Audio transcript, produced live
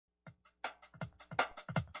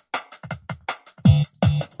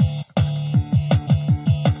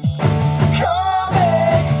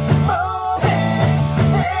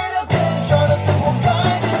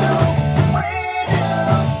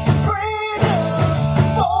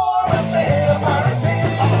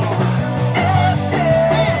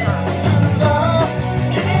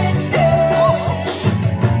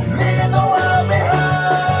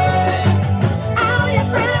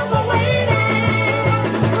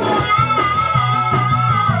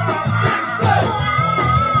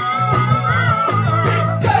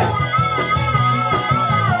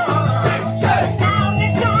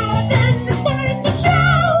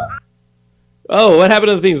what happened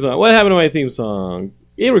to the theme song? What happened to my theme song?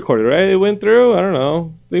 It recorded, right? It went through? I don't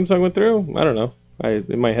know. Theme song went through? I don't know.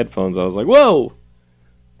 In my headphones, I was like, whoa!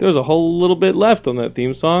 There's a whole little bit left on that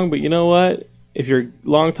theme song, but you know what? If you're a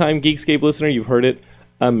long-time Geekscape listener, you've heard it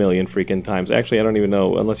a million freaking times. Actually, I don't even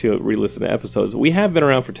know, unless you re-listen to episodes. We have been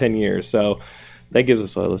around for 10 years, so that gives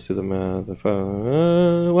us, let's do the math.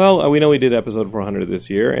 Well, we know we did episode 400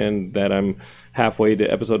 this year, and that I'm halfway to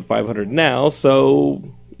episode 500 now, so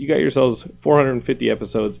you got yourselves 450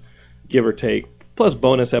 episodes, give or take, plus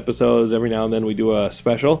bonus episodes. Every now and then we do a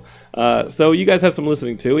special. So you guys have some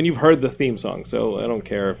listening to, and you've heard the theme song, so I don't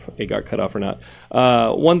care if it got cut off or not.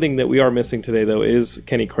 One thing that we are missing today, though, is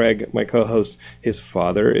Kenny Craig, my co-host. His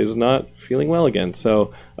father is not feeling well again.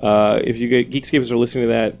 So if you Geekscapers are listening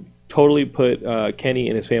to that, totally put Kenny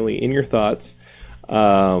and his family in your thoughts.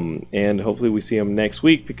 And hopefully we see him next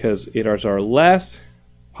week, because it is our last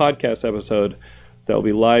podcast episode that will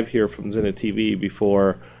be live here from Zenit TV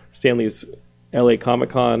before Stanley's LA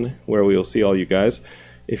Comic-Con, where we will see all you guys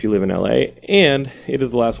if you live in LA. And it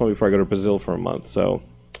is the last one before I go to Brazil for a month, so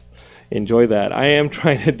enjoy that. I am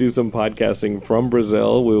trying to do some podcasting from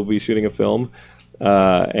Brazil. We will be shooting a film.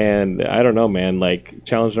 And I don't know, man, like,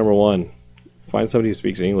 challenge number 1, find somebody who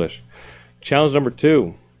speaks English. Challenge number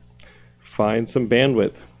 2, find some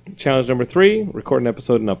bandwidth. Challenge number 3, record an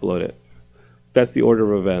episode and upload it. That's the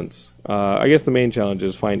order of events. I guess the main challenge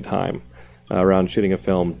is find time around shooting a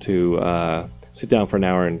film to sit down for an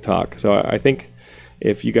hour and talk. So I think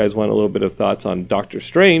if you guys want a little bit of thoughts on Doctor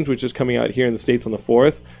Strange, which is coming out here in the States on the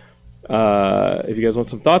 4th, if you guys want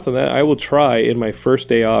some thoughts on that, I will try in my first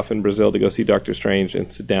day off in Brazil to go see Doctor Strange and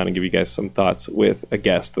sit down and give you guys some thoughts with a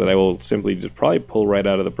guest that I will simply just probably pull right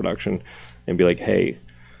out of the production and be like, hey,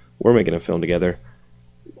 we're making a film together.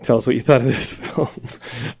 Tell us what you thought of this film.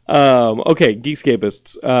 Okay,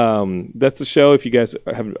 Geekscapists. That's the show. If you guys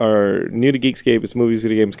are new to Geekscape, it's movies,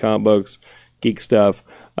 video games, comic books, geek stuff.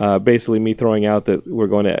 Basically, me throwing out that we're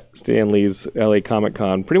going to Stan Lee's LA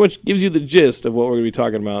Comic-Con pretty much gives you the gist of what we're going to be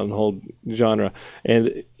talking about in the whole genre.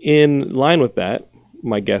 And in line with that,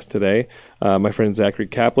 my guest today, my friend Zack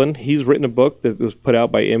Kaplan, he's written a book that was put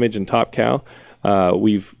out by Image and Top Cow.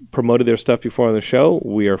 We've promoted their stuff before on the show.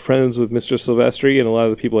 We are friends with Mr. Silvestri and a lot of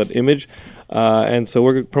the people at Image. And so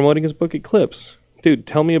we're promoting his book, Eclipse. Dude,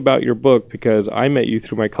 tell me about your book, because I met you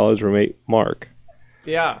through my college roommate, Mark.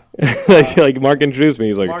 Yeah. like Mark introduced me.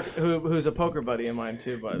 He's like, Mark, who's a poker buddy of mine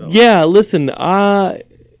too, by the way. Yeah, listen,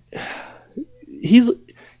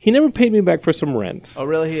 he never paid me back for some rent. Oh,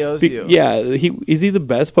 really? He owes you? Yeah. Is he the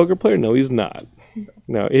best poker player? No, he's not.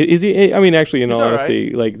 No, is he? I mean, actually, in all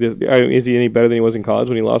honesty, right. Is he any better than he was in college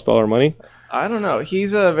when he lost all our money? I don't know.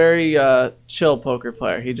 He's a very chill poker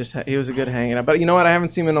player. He was a good hanging out. But you know what? I haven't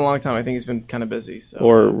seen him in a long time. I think he's been kind of busy. So.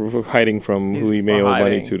 Or hiding from who he may owe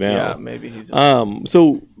money to now. Yeah, maybe he's.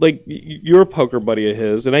 So like you're a poker buddy of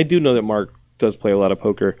his, and I do know that Mark does play a lot of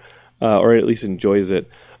poker, or at least enjoys it.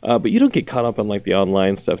 But you don't get caught up on like the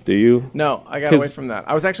online stuff, do you? No, I got away from that.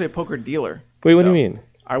 I was actually a poker dealer. Wait, what do you mean?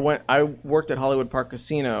 I worked at Hollywood Park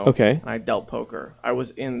Casino. Okay. And I dealt poker. I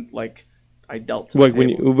was in I dealt to like the when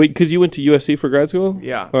table. because you went to USC for grad school?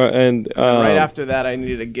 Yeah. And right after that, I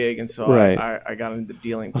needed a gig, and so right. I got into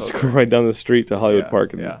dealing poker. Let's go right down the street to Hollywood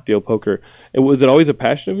Park and yeah. deal poker. And was it always a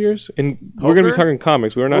passion of yours? And poker? We're going to be talking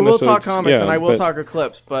comics. We'll talk comics, and I will talk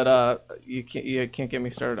Eclipse, but you can't get me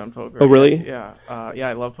started on poker. Oh, really? Yeah.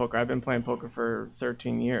 I love poker. I've been playing poker for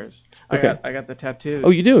 13 years. Okay. I got the tattoo. Oh,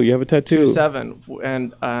 you do? You have a tattoo?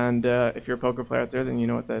 2-7, and if you're a poker player out there, then you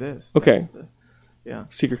know what that is. Okay. Yeah.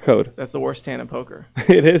 Secret code. That's the worst hand in poker.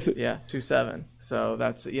 It is? Yeah, 2-7. So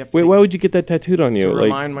that's you have to. Wait, why would you get that tattooed on you? To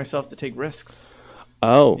remind myself to take risks.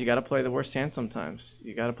 Oh. You got to play the worst hand sometimes.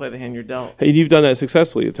 You got to play the hand you're dealt. Hey, you've done that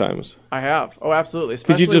successfully at times. I have. Oh, absolutely.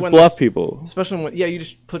 Because you just bluff people. Especially when, you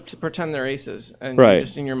just pretend they're aces, and right.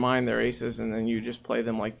 just in your mind they're aces, and then you just play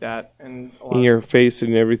them like that. And in your face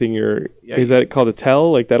and everything, is that called a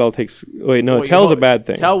tell? Like that all takes. Wait, no, a tell's a bad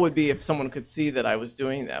thing. Tell would be if someone could see that I was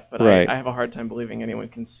doing that, but right. I have a hard time believing anyone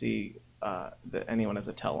can see that anyone has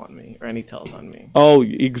a tell on me or any tells on me. Oh,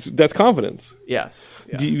 that's confidence. Yes.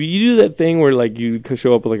 Yeah. Do you do that thing where like you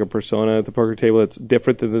show up with like a persona at the poker table that's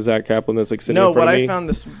different than the Zack Kaplan that's like sitting in front of me? No, what I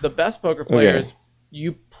found the best poker players,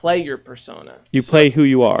 you play your persona. You play who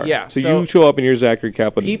you are. Yeah. So you show up and you're Zack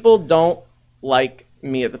Kaplan. People don't like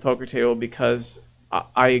me at the poker table because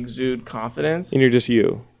I exude confidence. And you're just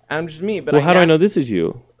you. I'm just me. But how do I know this is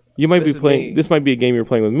you? You might be playing. This might be a game you're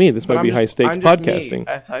playing with me. This might be high stakes podcasting.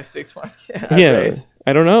 That's high stakes podcasting.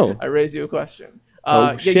 I don't know. I raise you a question.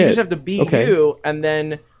 Shit. You just have to be you, and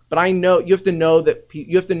then. But I know you have to know that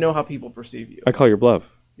you have to know how people perceive you. I call your bluff.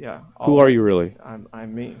 Yeah. Who are you really?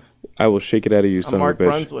 I'm me. I will shake it out of you, son I'm Mark of a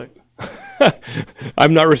bitch. Brunswick.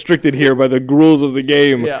 I'm not restricted here by the rules of the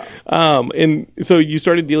game. Yeah. And so you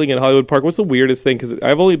started dealing at Hollywood Park. What's the weirdest thing? Because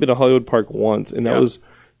I've only been to Hollywood Park once, and that was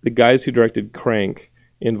the guys who directed Crank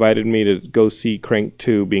invited me to go see Crank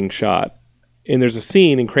 2 being shot. And there's a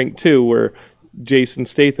scene in Crank 2 where Jason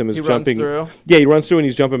Statham is jumping. Runs through? Yeah, he runs through and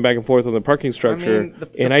he's jumping back and forth on the parking structure.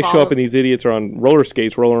 I show up and these idiots are on roller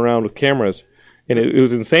skates rolling around with cameras. And it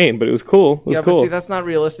was insane, but it was cool. It was cool. But see, that's not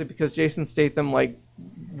realistic because Jason Statham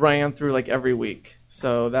ran through every week.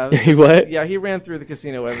 So that was what? Yeah, he ran through the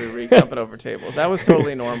casino every week, jumping over tables. That was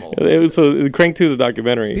totally normal. So Crank 2 is a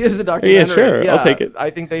documentary. It is a documentary. Yeah, sure. Yeah, I'll take it. I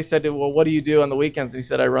think they said, well, what do you do on the weekends? And he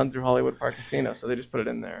said, I run through Hollywood Park Casino. So they just put it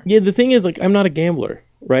in there. Yeah, the thing is, I'm not a gambler,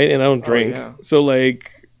 right? And I don't drink. Yeah. So,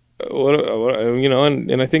 what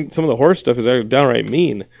and I think some of the horror stuff is downright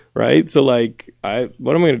mean, right? So, what am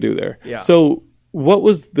I going to do there? Yeah. So, what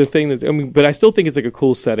was the thing but I still think it's a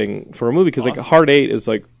cool setting for a movie because awesome. Hard 8 is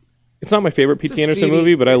it's not my favorite P.T. Anderson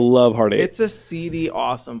movie, but I love Hard 8. It's a seedy,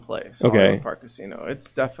 awesome place. Okay. Hollywood Park Casino.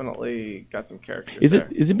 It's definitely got some characters.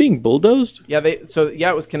 Is it being bulldozed? Yeah.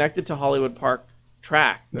 It was connected to Hollywood Park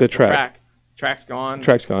track. The track. Track's gone.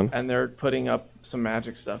 Track's gone. And they're putting up some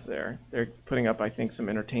magic stuff there. They're putting up, I think, some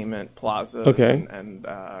entertainment plazas. Okay. And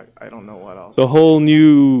I don't know what else. The whole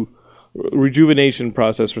new rejuvenation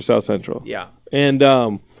process for South Central. Yeah. And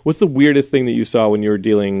what's the weirdest thing that you saw when you were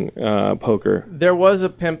dealing poker? There was a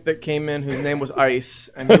pimp that came in whose name was Ice,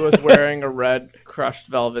 and he was wearing a red crushed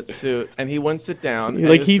velvet suit, and he wouldn't sit down.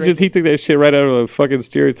 He took that shit right out of a fucking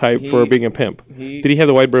stereotype for being a pimp. Did he have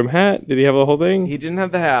the white brim hat? Did he have the whole thing? He didn't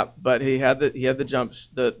have the hat, but he had the jumps,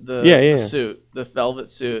 the suit, the velvet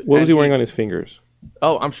suit. What was he wearing on his fingers?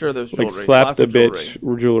 Oh, I'm sure there's jewelry. Slap the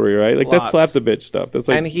bitch jewelry, right? That's slap the bitch stuff. That's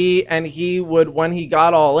and he would, when he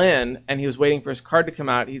got all in and he was waiting for his card to come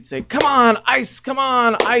out, he'd say, "Come on, Ice! Come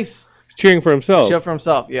on, Ice!" He's cheering for himself. Cheer for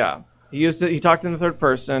himself, yeah. He talked in the third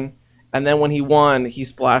person, and then when he won, he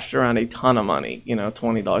splashed around a ton of money.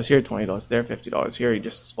 $20 here, $20 there, $50 here. He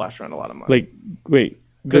just splashed around a lot of money.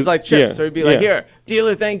 Because chips, yeah, so he'd be here,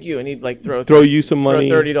 dealer, thank you, and he'd throw you some money,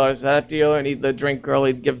 throw $30 to that dealer, and the drink girl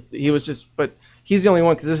but he's the only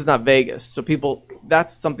one because this is not Vegas, so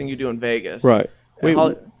that's something you do in Vegas, right? Wait,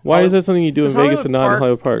 why is that something you do in Vegas and not in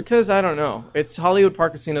Hollywood Park? Because I don't know. It's Hollywood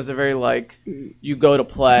Park casinos are very you go to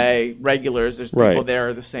play regulars. There's people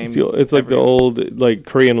there the same. It's like the old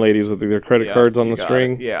Korean ladies with their credit cards on the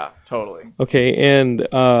string. Yeah, totally. Okay, and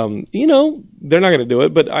they're not going to do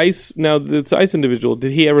it. But Ice, now this Ice individual,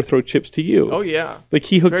 did he ever throw chips to you? Oh yeah.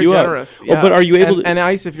 He hooked very you generous. up. Yeah. Oh, but are you able to? And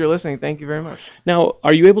Ice, if you're listening, thank you very much. Now,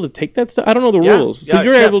 are you able to take that stuff? I don't know the rules. Yeah, so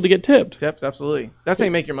you're able to get tipped. Tips, absolutely. That's how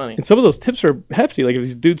you make your money. And some of those tips are hefty. If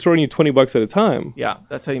these dudes throwing you $20 at a time. Yeah,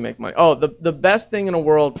 that's how you make money. Oh, the best thing in the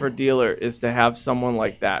world for a dealer is to have someone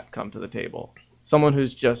like that come to the table. Someone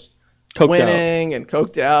who's just coked winning out. And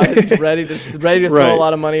coked out, and ready to throw a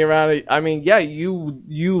lot of money around. I mean, yeah, you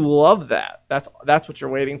love that. That's what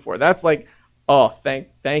you're waiting for. That's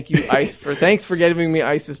thank you, Ice, thanks for giving me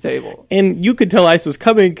Ice's table. And you could tell Ice was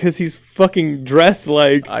coming because he's fucking dressed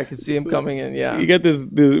like. I could see him coming in. Yeah. You got this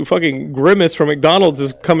fucking Grimace from McDonald's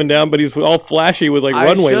is coming down, but he's all flashy with runway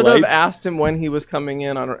lights. I should have asked him when he was coming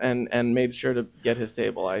in and made sure to get his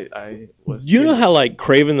table. I was. You know how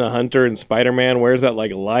Kraven the Hunter in Spider-Man wears that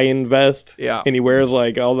lion vest? Yeah. And he wears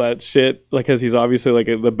all that shit because he's obviously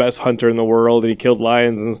the best hunter in the world and he killed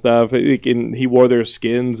lions and stuff. And he wore their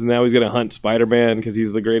skins and now he's gonna hunt Spider-Man because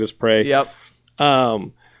he's the greatest prey. Yep.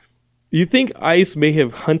 You think Ice may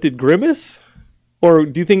have hunted Grimace? Or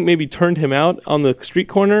do you think maybe turned him out on the street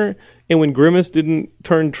corner, and when Grimace didn't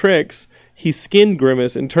turn tricks, he skinned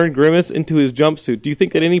Grimace and turned Grimace into his jumpsuit? Do you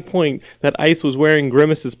think at any point that Ice was wearing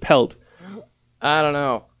Grimace's pelt? I don't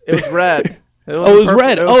know. It was red. It was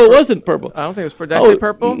red. It wasn't purple. I don't think it was purple. Did I say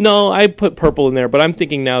purple? No, I put purple in there, but I'm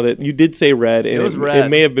thinking now that you did say red, and it was red. It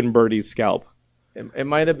may have been Birdie's scalp. It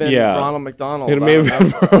might have been Ronald McDonald. It may have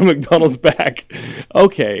been Ronald McDonald's back.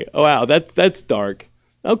 Okay. Wow, that's dark.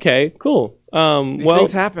 Okay, cool. These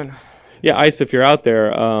things happen. Yeah, Ice, if you're out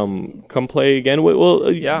there, come play again.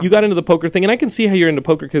 Well, you got into the poker thing, and I can see how you're into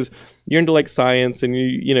poker because you're into science, and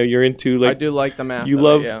you're into I do like the math. You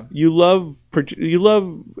love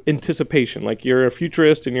anticipation. You're a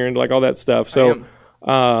futurist, and you're into all that stuff. So.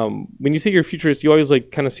 When you say you're a futurist, you always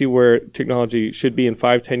kind of see where technology should be in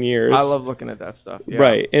 5-10 years. I love looking at that stuff. Yeah.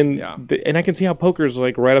 Right, and I can see how poker's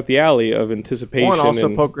right up the alley of anticipation. And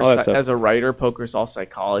also poker as a writer, poker's all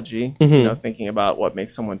psychology. Mm-hmm. Thinking about what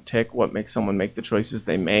makes someone tick, what makes someone make the choices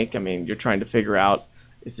they make. I mean, you're trying to figure out,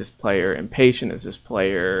 is this player impatient? Is this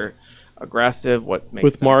player aggressive, what makes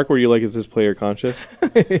With them... Mark, were you like, is this player conscious?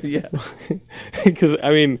 Yeah. Because,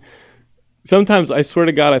 I mean, sometimes, I swear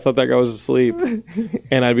to God, I thought that guy was asleep.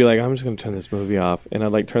 And I'd be like, I'm just going to turn this movie off. And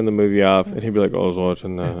I'd, like, turn the movie off. And he'd be like, oh, I was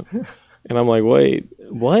watching that. And I'm like, wait,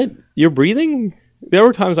 what? You're breathing? There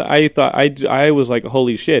were times I thought, I was like,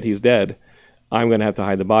 holy shit, he's dead. I'm going to have to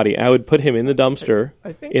hide the body. I would put him in the dumpster,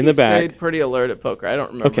 I think in the back. He stayed pretty alert at poker. I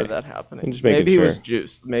don't remember that happening. I'm just making Maybe sure. he was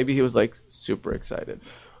juiced. Maybe he was, like, super excited.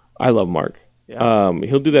 I love Mark. Yeah.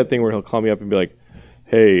 He'll do that thing where he'll call me up and be like,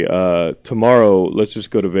 hey, tomorrow let's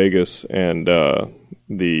just go to Vegas and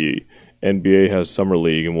the NBA has Summer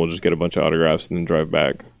League and we'll just get a bunch of autographs and then drive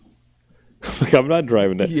back. Like, I'm not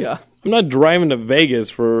driving to Vegas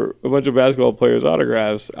for a bunch of basketball players'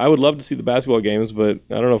 autographs. I would love to see the basketball games, but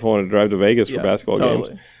I don't know if I want to drive to Vegas for basketball games.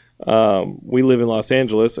 We live in Los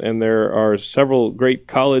Angeles, and there are several great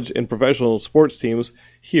college and professional sports teams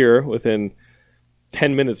here within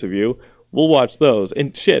 10 minutes of you. We'll watch those.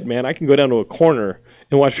 And shit, man, I can go down to a corner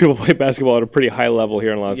and watch people play basketball at a pretty high level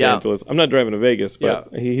here in Los Angeles. I'm not driving to Vegas,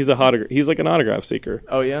 but he's like an autograph seeker.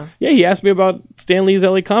 Oh, yeah? Yeah, he asked me about Stan Lee's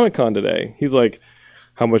LA Comic Con today. He's like,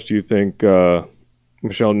 how much do you think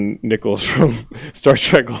Michelle Nichols from Star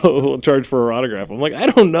Trek will charge for her autograph? I'm like, I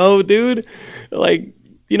don't know, dude. Like,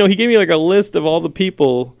 he gave me like a list of all the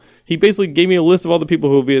people. He basically gave me a list of all the people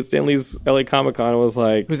who will be at Stan Lee's LA Comic Con and was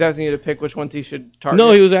like... He was asking you to pick which ones he should target?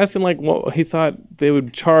 No, he was asking like what he thought they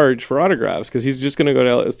would charge for autographs because he's just going to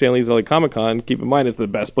go to Stan Lee's LA Comic Con. Keep in mind, it's the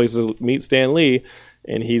best place to meet Stan Lee,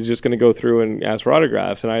 and he's just going to go through and ask for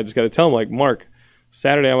autographs. And I just got to tell him, like, Mark,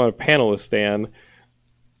 Saturday I'm on a panel with Stan.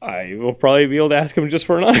 I will probably be able to ask him just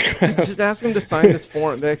for an autograph. Just ask him to sign this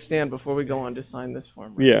form. Stan, before we go on, just sign this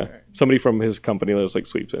form. Right. Somebody from his company that was like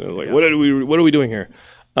sweeps it. And was like, what are we doing here?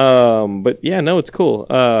 But yeah, no, it's cool.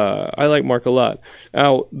 I like Mark a lot.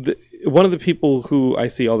 Now, one of the people who I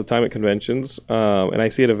see all the time at conventions, and I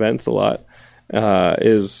see at events a lot,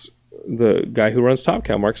 is the guy who runs Top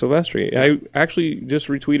Cow, Mark Silvestri. I actually just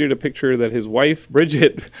retweeted a picture that his wife,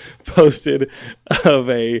 Bridget, posted of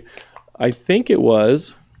I think it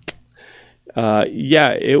was a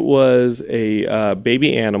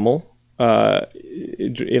baby animal.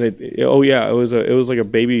 It was like a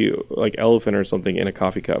baby like elephant or something in a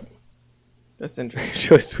coffee cup. That's interesting. She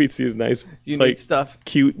always tweets these nice, unique stuff.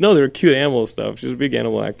 Cute. No, they're cute animal stuff. She's a big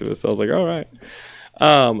animal activist. So I was like, all right.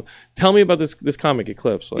 Tell me about this comic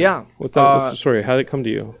Eclipse. Like, what's the story? How did it come to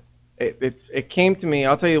you? It came to me.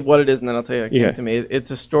 I'll tell you what it is, and then I'll tell you how it came to me.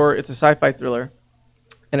 It's a sci-fi thriller,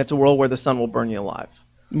 and it's a world where the sun will burn you alive.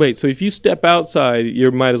 Wait, so if you step outside, you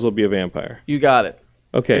might as well be a vampire. You got it.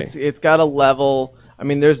 Okay. It's got a level. I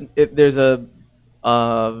mean, there's a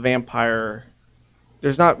vampire.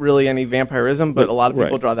 There's not really any vampirism, but a lot of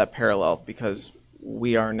people draw that parallel because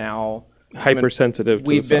we are now hypersensitive to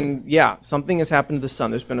the sun. Something has happened to the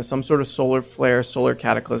sun. There's been some sort of solar flare, solar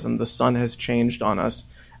cataclysm. The sun has changed on us,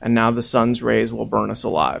 and now the sun's rays will burn us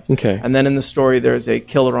alive. Okay. And then in the story, there's a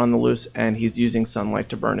killer on the loose, and he's using sunlight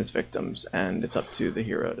to burn his victims, and it's up to the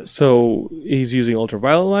hero to... So he's using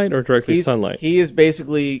ultraviolet light or directly sunlight? He is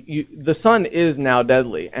basically... the sun is now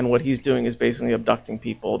deadly, and what he's doing is basically abducting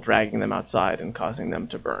people, dragging them outside, and causing them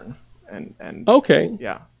to burn. And okay.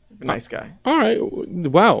 Yeah. Nice guy. All right.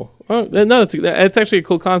 Wow. No, it's actually a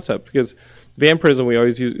cool concept because... Vampirism, we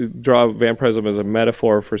always draw vampirism as a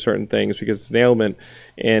metaphor for certain things because it's an ailment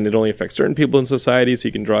and it only affects certain people in society. So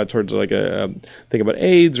you can draw it towards like a thing about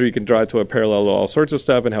AIDS, or you can draw it to a parallel to all sorts of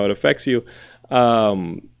stuff and how it affects you.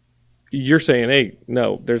 You're saying, hey,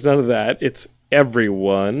 no, there's none of that. It's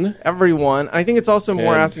everyone. Everyone. I think it's also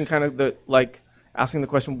more asking asking the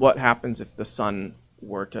question, what happens if the sun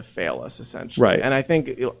were to fail us, essentially. Right. And I think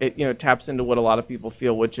it taps into what a lot of people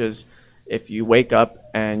feel, which is if you wake up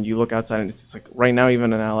and you look outside and it's like right now,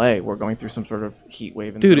 even in LA, we're going through some sort of heat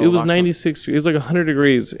wave. Dude, it was 96. It was like 100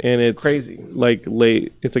 degrees, and it's crazy. Like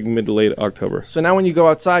late. It's like mid to late October. So now when you go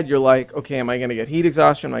outside, you're like, okay, am I going to get heat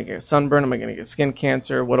exhaustion? Am I going to get sunburn? Am I going to get skin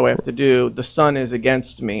cancer? What do I have to do? The sun is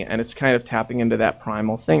against me, and it's kind of tapping into that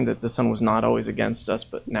primal thing that the sun was not always against us,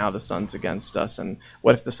 but now the sun's against us. And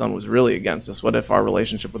what if the sun was really against us? What if our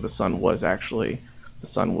relationship with the sun was actually the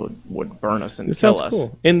sun would burn us and kill us? Sounds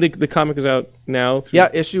cool. And the comic is out now? Yeah,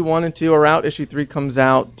 issue 1 and 2 are out. Issue 3 comes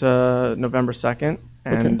out November 2nd.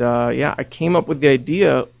 And I came up with the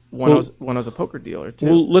idea when I was a poker dealer too.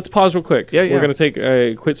 Well, let's pause real quick. Yeah. We're going to take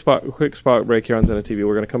a quick spot break here on Zenith TV.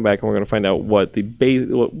 We're going to come back and we're going to find out what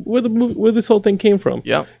where this whole thing came from.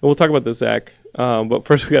 Yeah. And we'll talk about this, Zach. But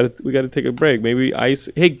first we got to take a break. Maybe Ice.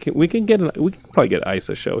 Hey, we can probably get Ice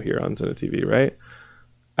a show here on Zenith TV, right?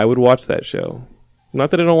 I would watch that show.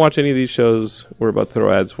 Not that I don't watch any of these shows we're about to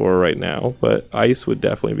throw ads for right now, but Ice would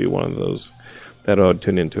definitely be one of those that I would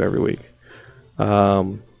tune into every week.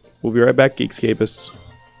 We'll be right back, Geekscapists.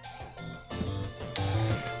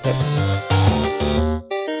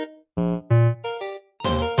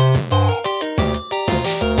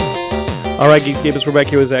 All right, Geekscapists, we're back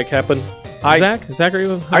here with Zack Kaplan. Zack? Zack, are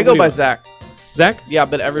you? I go by Zack. Zack? Yeah,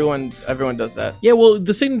 but everyone does that. Yeah, well,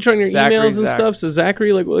 the signature on your Zachary, emails and Zack. stuff says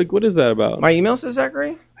Zachary. Like, what is that about? My email says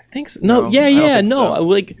Zachary? I think so. No, I don't think so.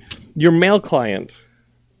 Like, your mail client.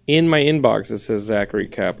 In my inbox, it says Zachary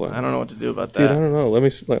Kaplan. I don't know what to do about that. Dude, I don't know.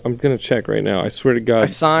 I'm going to check right now. I swear to God. I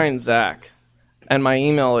signed Zack, and my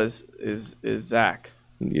email is Zack.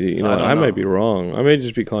 You know, I might be wrong. I may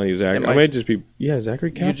just be calling you Zach. I might just be,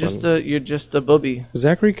 Zachary Kaplan. You're just a booby.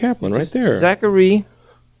 Zachary Kaplan, right there. Zachary.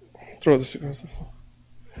 Throw this across the phone.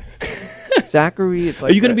 Zachary, it's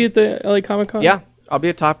like. Are you going to be at the LA Comic Con? Yeah, I'll be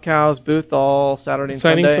at Top Cow's booth all Saturday and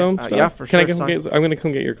Signing Sunday. some stuff? Yeah, for Can sure. I'm going to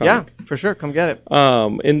come get your comic. Yeah, for sure. Come get it.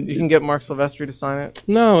 And you can get Mark Silvestri to sign it.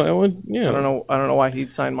 No, I would. Yeah. I don't know why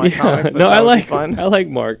he'd sign my comic. But no, I like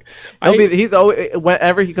Mark. He's always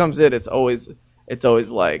whenever he comes in, it's always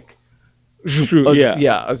like.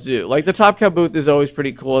 A zoo. Like the Top Cow booth is always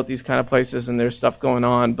pretty cool at these kind of places, and there's stuff going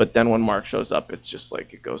on. But then when Mark shows up, it's just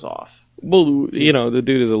like it goes off. Well, the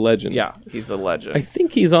dude is a legend. Yeah, he's a legend. I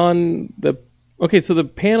think he's on the. Okay, so the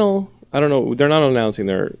panel. I don't know. They're not announcing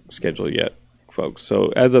their schedule yet, folks.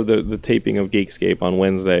 So as of the taping of Geekscape on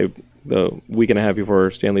Wednesday, the week and a half before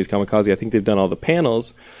Stanley's Kamikaze, I think they've done all the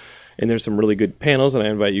panels. And there's some really good panels, and I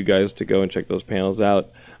invite you guys to go and check those panels out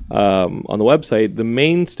on the website. The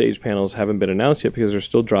main stage panels haven't been announced yet because they're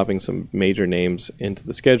still dropping some major names into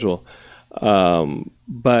the schedule.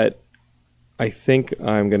 But I think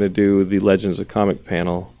I'm going to do the Legends of Comic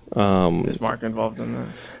panel. Is Mark involved in that?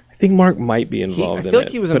 I think Mark might be involved in it. I feel like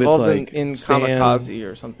he was involved in Kamikaze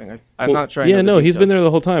or something. I'm not sure. Yeah, no, he's been there the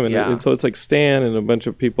whole time. And so it's like Stan and a bunch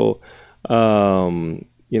of people.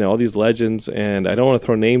 All these legends, and I don't want to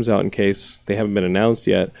throw names out in case they haven't been announced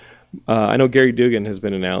yet. I know Gary Dugan has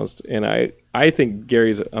been announced, and I think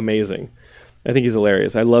Gary's amazing. I think he's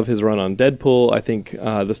hilarious. I love his run on Deadpool. I think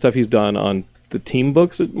the stuff he's done on the team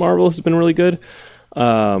books at Marvel has been really good.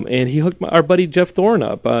 And he hooked our buddy Jeff Thorne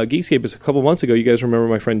up. Geekscape is a couple months ago. You guys remember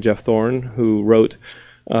my friend Jeff Thorne, who wrote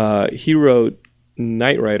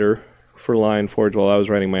Knight Rider for Lion Forge while I was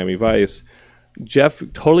writing Miami Vice. Jeff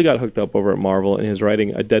totally got hooked up over at Marvel and is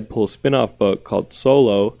writing a Deadpool spin-off book called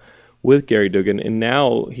Solo with Gary Dugan, and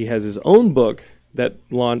now he has his own book that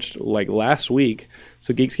launched like last week.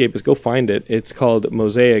 So Geekscape, go find it. It's called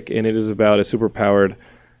Mosaic, and it is about a superpowered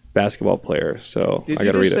basketball player. So I got to read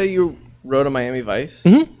it. Did you just say you wrote a Miami Vice?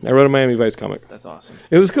 Mm-hmm. I wrote a Miami Vice comic. That's awesome.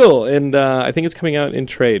 It was cool, and I think it's coming out in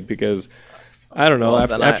trade because I don't know.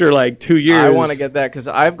 After like 2 years, I want to get that because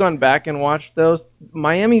I've gone back and watched those.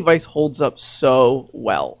 Miami Vice holds up so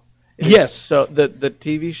well. Yes. So the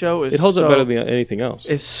TV show is. It holds up better than anything else.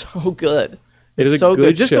 It's so good. It is so a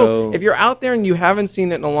good show. If you're out there and you haven't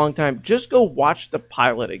seen it in a long time, just go watch the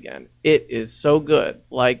pilot again. It is so good.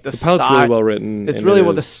 Like the pilot's really well written. It's really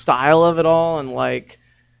well the style of it all and like.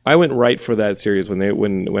 I went right for that series when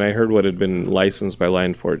I heard what had been licensed by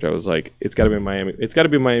Lion Forge. I was like, it's got to be Miami. It's got to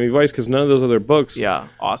be Miami Vice because none of those other books. Yeah,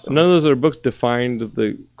 awesome. None of those other books defined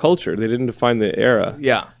the culture. They didn't define the era.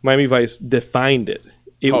 Yeah, Miami Vice defined it.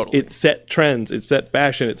 Totally. It set trends. It set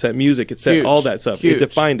fashion. It set music. It set all that stuff. Huge. It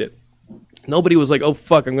defined it. Nobody was like, oh,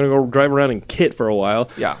 fuck, I'm going to go drive around in Kit for a while.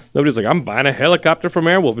 Yeah. Nobody was like, I'm buying a helicopter from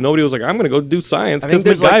Airwolf. Nobody was like, I'm going to go do science because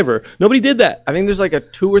MacGyver. Nobody did that. I think there's like a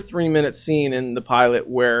 2 or 3 minute scene in the pilot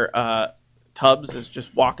where Tubbs is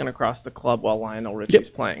just walking across the club while Lionel Richie's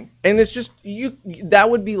playing. And it's just, that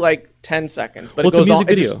would be like 10 seconds. But it's a music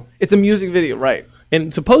video. It's a music video, right.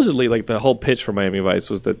 And supposedly, like, the whole pitch for Miami Vice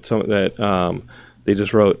was that they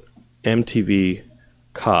just wrote MTV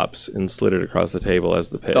Cops and slid it across the table as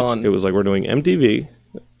the pitch. Done. It was like, we're doing MTV,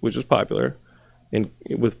 which was popular, and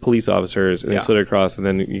with police officers, and they slid it across, and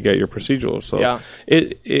then you get your procedural. So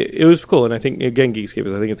it was cool, and I think, again, Geekscape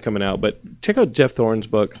I think it's coming out. But check out Jeff Thorne's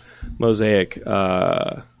book, Mosaic.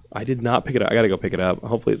 I did not pick it up. I got to go pick it up.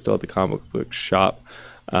 Hopefully it's still at the comic book shop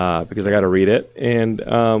because I got to read it. And,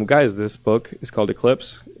 guys, this book is called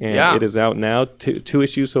Eclipse, and it is out now. Two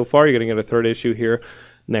issues so far. You're going to get a third issue here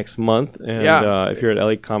next month. And if you're at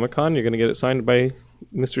LA Comic Con, you're going to get it signed by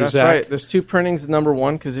Mr. That's Zack. right. There's 2 printings of number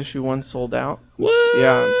 1 because issue 1 sold out. What?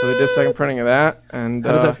 Yeah, so they did a second printing of that. And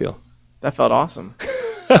how does that feel? That felt awesome.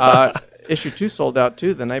 Issue 2 sold out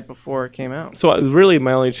too the night before it came out. So really,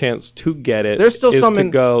 my only chance to get it there's still is some to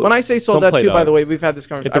go. When I say sold out too, by the way, we've had this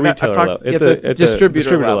conversation. At the retailer level. At the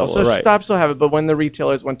distributor level. So right. Stop still have it, but when the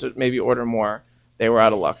retailers went to maybe order more, they were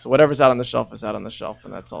out of luck. So whatever's out on the shelf is out on the shelf,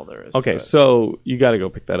 and that's all there is. Okay, so you got to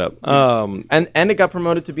go pick that up. And it got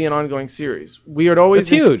promoted to be an ongoing series. We had always That's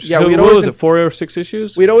huge. Yeah, so we had what always was it, 4 or 6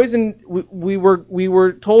 issues? We'd always we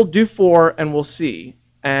were told do 4 and we'll see.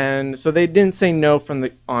 And so they didn't say no from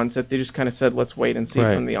the onset. They just kind of said let's wait and see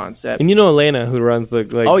from the onset. And you know Elena, who runs the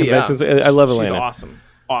conventions. I love Elena. She's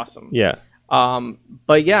awesome. Yeah.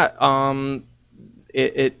 But yeah,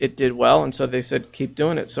 it did well, and so they said keep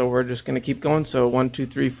doing it. So we're just going to keep going. So 1, 2,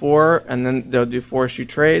 3, 4, and then they'll do 4-issue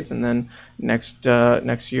trades, and then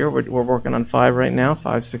next year we're working on 5 right now.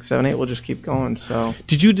 5, 6, 7, 8. We'll just keep going. So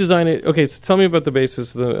did you design it? Okay, so tell me about the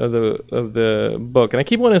basis of the book. And I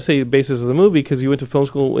keep wanting to say basis of the movie because you went to film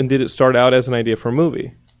school and did it start out as an idea for a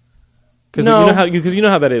movie? Because you know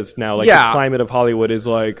how that is now. Like the climate of Hollywood is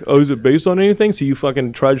like, oh, is it based on anything? So you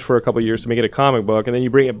fucking trudge for a couple of years to make it a comic book, and then you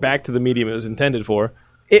bring it back to the medium it was intended for.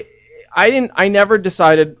 I never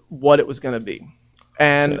decided what it was going to be,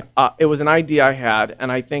 and it was an idea I had, and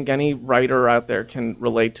I think any writer out there can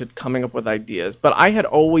relate to coming up with ideas. But I had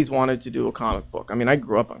always wanted to do a comic book. I mean, I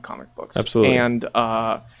grew up on comic books. Absolutely.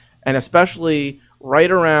 And especially right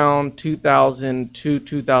around 2002,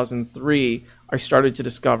 2003. I started to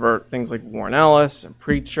discover things like Warren Ellis and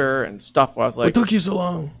Preacher and stuff where I was like... What took you so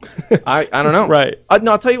long? I don't know. Right.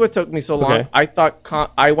 No, I'll tell you what took me so long. Okay. I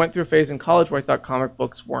thought I went through a phase in college where I thought comic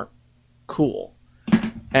books weren't cool.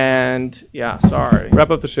 And, yeah, sorry. Wrap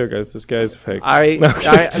up the show, guys. This guy's fake. I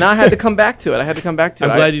had to come back to it.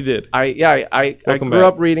 I'm glad you did. I grew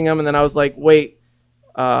up reading them, and then I was like, wait...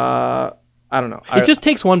 I don't know. It just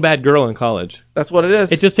takes one bad girl in college. That's what it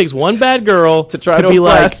is. It just takes one bad girl to try to be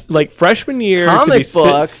impress. like freshman year. Comic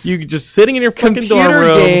books. You just sitting in your fucking dorm computer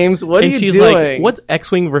room. games. What are you she's doing? Like, what's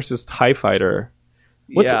X-Wing versus TIE Fighter?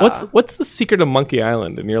 What's the secret of Monkey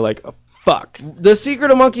Island? And you're like, oh, fuck. The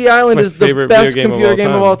secret of Monkey Island is the best computer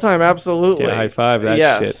game of all time. Absolutely. Yeah, high five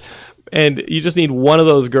that shit. And you just need one of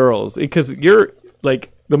those girls because you're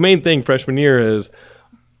like the main thing freshman year is.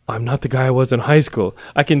 I'm not the guy I was in high school.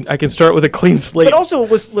 I can start with a clean slate. But also,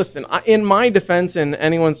 listen, in my defense and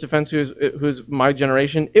anyone's defense who's my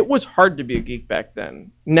generation, it was hard to be a geek back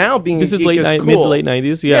then. Now being a geek is cool. Mid to late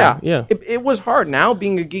 90s? Yeah. It was hard. Now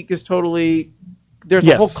being a geek is totally... There's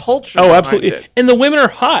a whole culture. Oh, absolutely. It. And the women are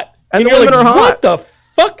hot. And the women are hot. What the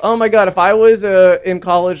fuck? Oh my god! If I was in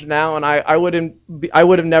college now, and I would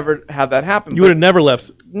have never had that happen. You would have never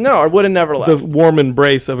left. No, I would have never left the warm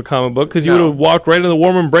embrace of a comic book because you would have walked right into the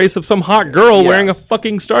warm embrace of some hot girl wearing a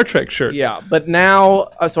fucking Star Trek shirt. Yeah, but now,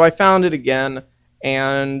 so I found it again,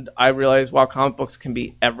 and I realized, wow, comic books can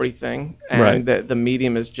be everything, and the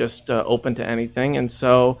medium is just open to anything, and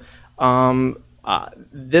so.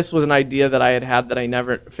 This was an idea that I had that I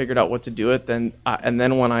never figured out what to do with. And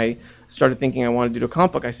then when I started thinking I wanted to do a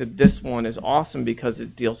comic book, I said, this one is awesome because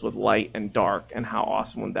it deals with light and dark, and how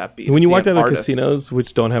awesome would that be? When you walked out of the casinos,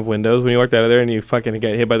 which don't have windows, when you walked out of there and you fucking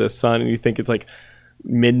get hit by the sun and you think it's like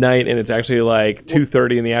midnight and it's actually like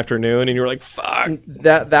 2:30 in the afternoon and you were like, fuck.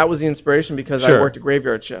 That was the inspiration because I worked a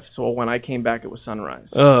graveyard shift. So when I came back, it was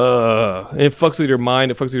sunrise. It fucks with your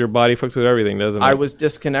mind, it fucks with your body, it fucks with everything, doesn't it? I was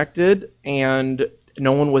disconnected and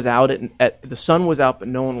no one was out. The sun was out, but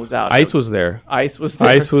no one was out. Ice was there. Ice was there.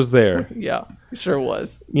 Ice was there. Yeah, it sure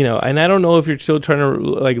was. You know, and I don't know if you're still trying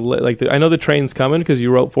to I know the train's coming because you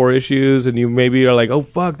wrote 4 issues and you maybe are like, oh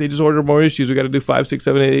fuck, they just ordered more issues. We got to do 5, 6,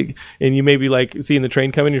 7, 8, and you maybe like seeing the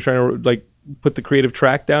train coming. You're trying to like put the creative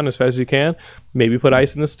track down as fast as you can. Maybe put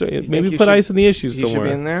ice in the maybe put ice in the issues somewhere. Should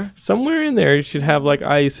be in there. Somewhere in there, you should have like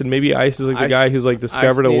ice, and maybe ice is like the guy who's like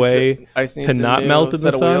discovered a way to not melt in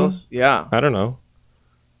the sun. Wheels. Yeah. I don't know.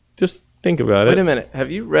 Just think about it. Wait a minute.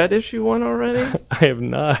 Have you read issue 1 already? I have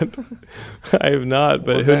not.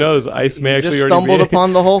 But who knows? Ice may actually already be. You stumbled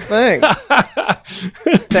upon the whole thing.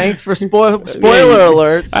 Thanks for spoiler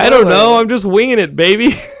alert. I don't know. I'm just winging it,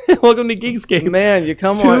 baby. Welcome to Geekscape. Man, you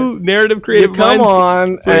come on. Two narrative creative minds.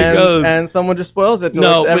 You come on, and someone just spoils it. To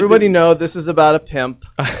let everybody know this is about a pimp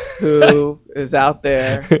who is out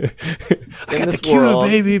there I got the cure,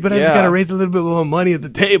 baby, but I just got to raise a little bit more money at the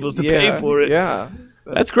tables to pay for it. Yeah.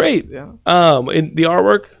 That's great. Yeah. In the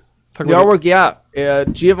artwork?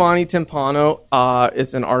 Giovanni Timpano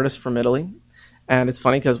is an artist from Italy. And it's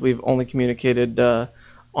funny because we've only communicated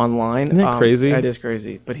online. Isn't that crazy? It is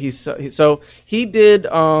crazy. But he did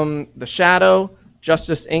The Shadow,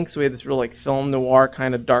 Justice Inc. So we had this real like film noir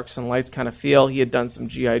kind of darks and lights kind of feel. He had done some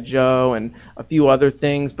G.I. Joe and a few other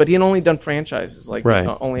things. But he had only done franchises, like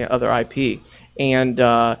only other IP.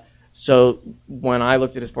 And so when I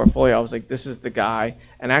looked at his portfolio, I was like, this is the guy.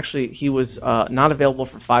 And actually, he was not available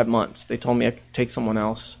for 5 months. They told me I could take someone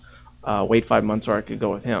else, wait 5 months, or I could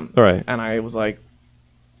go with him. All right. And I was like,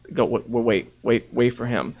 wait for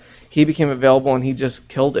him. He became available and he just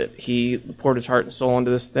killed it. He poured his heart and soul into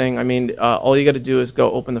this thing. I mean, all you got to do is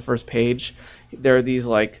go open the first page. There are these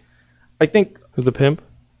I think. Who's the pimp?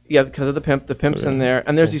 Yeah, because of the pimp. The pimp's in there,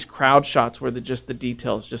 and there's these crowd shots where the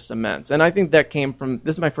detail is just immense. And I think that came from,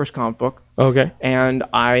 this is my first comic book. Okay. And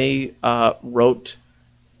I wrote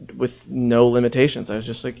with no limitations. I was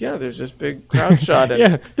just like, yeah, there's this big crowd shot.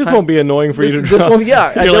 Yeah, this won't be annoying for you to draw. This one,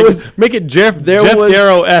 yeah. Make it Jeff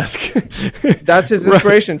Darrow-esque. That's his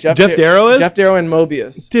inspiration. Jeff Darrow is? Jeff Darrow and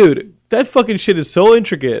Mobius. Dude, that fucking shit is so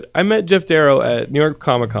intricate. I met Jeff Darrow at New York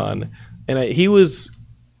Comic Con, and he was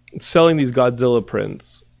selling these Godzilla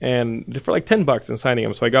prints and for like $10 and signing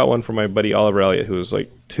them. So I got one for my buddy Oliver Elliott, who was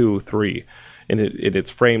like 2-3, and it's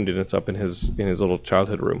framed and it's up in his little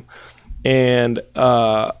childhood room. And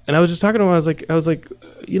I was just talking to him. I was like,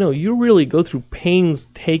 you really go through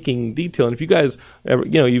painstaking detail. And if you guys ever,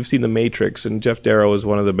 you've seen The Matrix, and Jeff Darrow is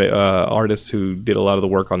one of the artists who did a lot of the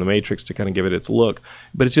work on The Matrix to kind of give it its look.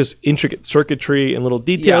 But it's just intricate circuitry and little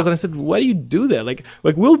details. Yeah. And I said, why do you do that? Like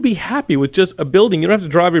we'll be happy with just a building. You don't have to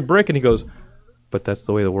draw every brick. And he goes, but that's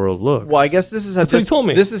the way the world looks. Well, I guess this is how what he told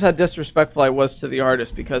me. This is how disrespectful I was to the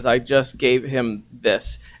artist, because I just gave him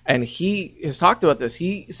this, and he has talked about this.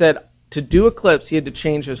 He said, to do Eclipse, he had to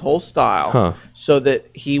change his whole style so that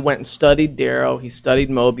he went and studied Darrow, he studied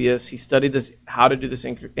Mobius, he studied how to do this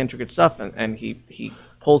intricate stuff, and he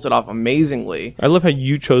pulls it off amazingly. I love how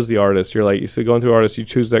you chose the artist. You're like, so going through artists, you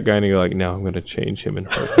choose that guy, and you're like, now I'm going to change him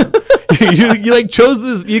and hurt him. you like chose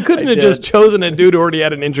this. You couldn't have just chosen a dude who already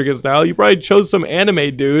had an intricate style. You probably chose some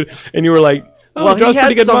anime dude, and you were like, well,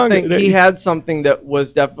 he had something that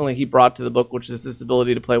was definitely he brought to the book, which is this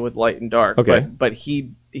ability to play with light and dark. Okay. But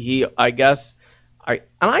he I guess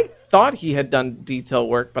I thought he had done detail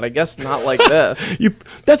work, but I guess not like this.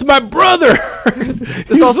 That's my brother.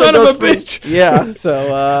 This you son of a bitch. Yeah. So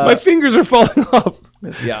my fingers are falling off.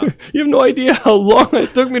 Yeah. You have no idea how long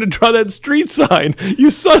it took me to draw that street sign. You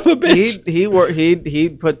son of a bitch.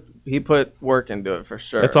 He put work into it for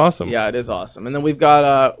sure. That's awesome. Yeah, it is awesome. And then we've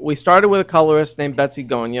got we started with a colorist named Betsy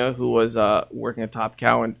Gonya, who was working at Top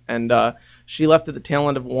Cow, and she left at the tail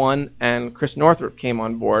end of one, and Chris Northrup came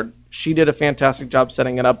on board. She did a fantastic job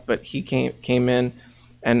setting it up, but he came in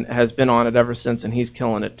and has been on it ever since, and he's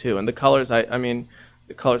killing it too. And the colors, I mean,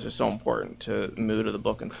 the colors are so important to the mood of the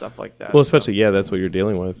book and stuff like that. Well, especially, that's what you're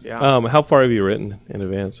dealing with. Yeah. How far have you written in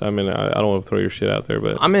advance? I mean, I don't want to throw your shit out there,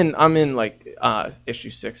 but I'm in like issue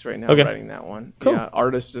 6 right now, writing that one. Cool. Yeah,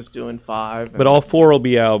 artist is doing 5. But all 4 will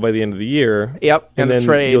be out by the end of the year. Yep. And then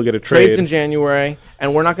you'll get a trade. Trade's in January,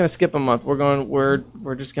 and we're not going to skip a month. We're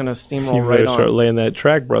just going to steamroll right on. Start laying that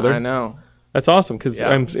track, brother. I know. That's awesome, because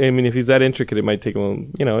I mean, if he's that intricate, it might take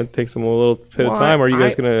him, it takes him a little bit of time. Are you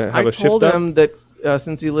guys going to have a shift up? I told him that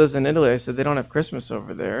since he lives in Italy, I said they don't have Christmas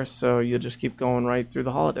over there, so you'll just keep going right through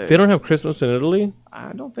the holidays. They don't have Christmas in Italy?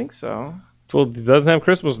 I don't think so. Well, he doesn't have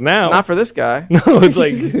Christmas now. Not for this guy. No, it's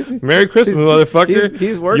like, Merry Christmas, motherfucker.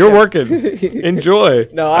 He's working. You're working. Enjoy.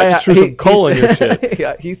 No, I just threw some coal in your shit.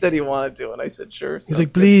 Yeah, he said he wanted to, and I said sure. He's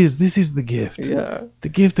like, please, this is the gift. Yeah. The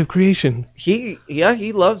gift of creation. He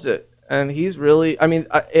loves it. And he's really, I mean,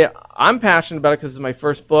 I'm passionate about it because it's my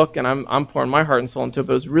first book, and I'm pouring my heart and soul into it.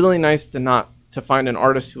 But it was really nice to find an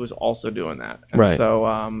artist who was also doing that. And right.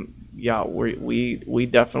 So, we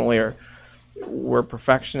definitely are. We're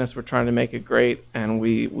perfectionists. We're trying to make it great, and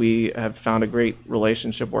we have found a great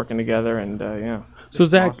relationship working together. And So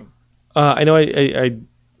Zach, awesome. I know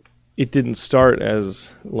it didn't start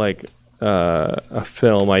as like a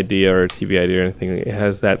film idea or a TV idea or anything.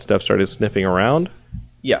 Has that stuff started sniffing around?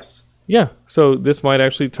 Yes. Yeah, so this might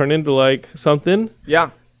actually turn into like something. Yeah,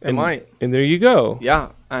 it might. And there you go. Yeah,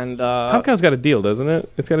 and Top Cow's got a deal, doesn't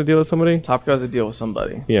it? It's got a deal with somebody. Top Cow's a deal with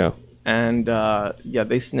somebody. Yeah. And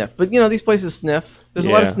they sniff, but these places sniff. There's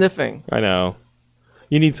a lot of sniffing. I know.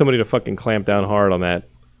 You need somebody to fucking clamp down hard on that.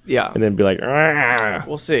 Yeah. And then be like, Argh!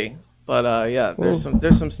 We'll see. But there's some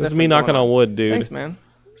sniffing. This is me knocking on wood, dude. Thanks, man.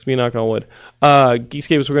 It's me knocking on wood.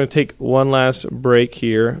 Geekscape, so we're gonna take one last break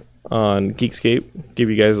here on Geekscape, give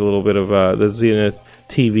you guys a little bit of the Zenith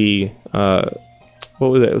TV, what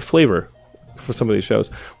was it, flavor for some of these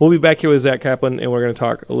shows. We'll be back here with Zack Kaplan, and we're going to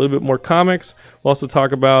talk a little bit more comics. We'll also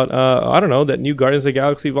talk about, that new Guardians of the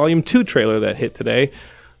Galaxy Volume 2 trailer that hit today.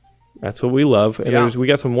 That's what we love. And we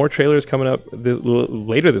got some more trailers coming up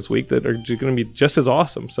later this week that are going to be just as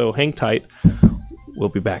awesome. So hang tight. We'll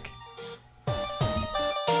be back.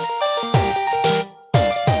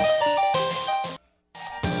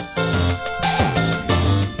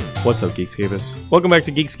 What's up, Geekscapists? Welcome back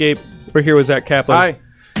to Geekscape. We're here with Zack Kaplan. Hi.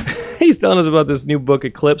 he's telling us about this new book,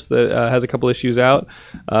 Eclipse, that has a couple issues out.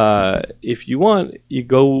 If you want, you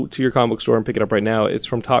go to your comic book store and pick it up right now. It's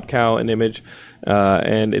from Top Cow and Image,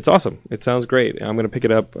 and it's awesome. It sounds great. I'm going to pick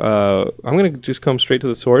it up. I'm going to just come straight to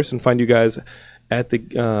the source and find you guys at the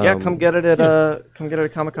come get it at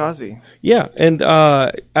Kamikaze. Yeah, and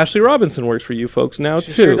Ashley Robinson works for you folks now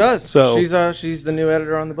She too. sure does. So she's the new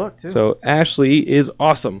editor on the book too. So Ashley is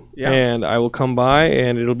awesome. Yeah. And I will come by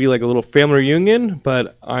and it'll be like a little family reunion,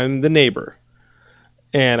 but I'm the neighbor.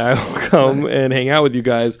 And I will come and hang out with you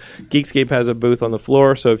guys. Geekscape has a booth on the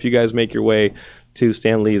floor, so if you guys make your way to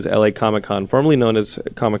Stan Lee's LA Comic Con, formerly known as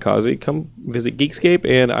Kamikaze, come visit Geekscape.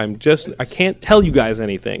 And I can't tell you guys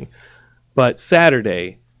anything. But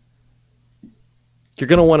Saturday, you're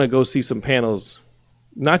going to want to go see some panels.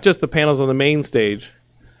 Not just the panels on the main stage,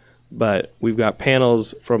 but we've got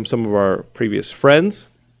panels from some of our previous friends.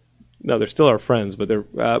 No, they're still our friends, but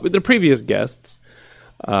they're previous guests.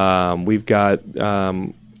 We've got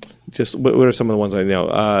just what are some of the ones I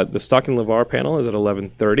know? The Stocking LeVar panel is at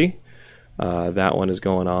 11:30. That one is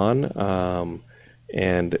going on,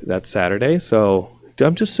 and that's Saturday. So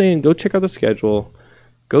I'm just saying, go check out the schedule.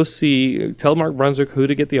 Go tell Mark Brunswick who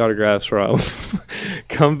to get the autographs from.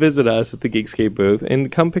 Come visit us at the Geekscape booth, and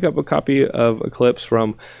come pick up a copy of Eclipse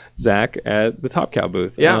from Zach at the Top Cow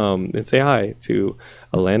booth. Yeah. And say hi to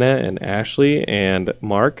Elena and Ashley and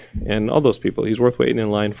Mark and all those people. He's worth waiting in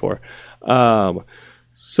line for.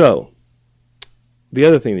 So the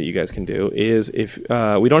other thing that you guys can do is, if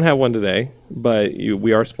we don't have one today, but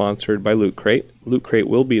we are sponsored by Loot Crate. Loot Crate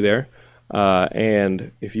will be there.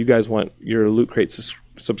 And if you guys want your Loot Crate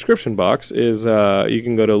subscription box, is you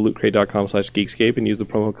can go to lootcrate.com/Geekscape and use the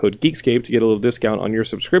promo code Geekscape to get a little discount on your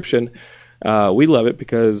subscription. We love it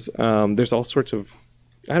because there's all sorts of...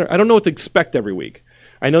 I don't know what to expect every week.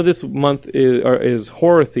 I know this month is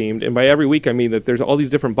horror themed, and by every week I mean that there's all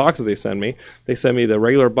these different boxes they send me. They send me the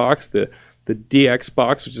regular box, the DX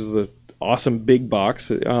box, which is the awesome big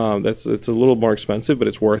box. It's a little more expensive, but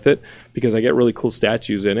it's worth it because I get really cool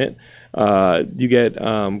statues in it. You get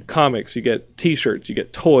comics, you get T-shirts, you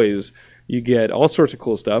get toys, you get all sorts of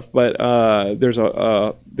cool stuff. But there's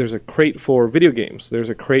a crate for video games. There's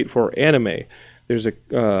a crate for anime. There's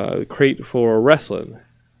a crate for wrestling.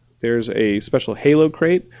 There's a special Halo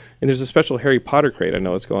crate, and there's a special Harry Potter crate. I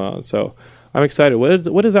know what's going on, so I'm excited. What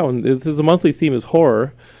is that one? This is the monthly theme is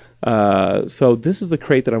horror. So this is the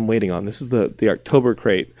crate that I'm waiting on. This is the October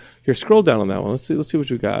crate. Here, scroll down on that one. Let's see what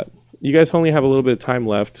you got. You guys only have a little bit of time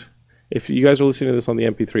left. If you guys are listening to this on the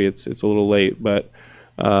MP3, it's a little late, but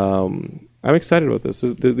I'm excited about this.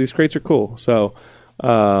 These crates are cool. So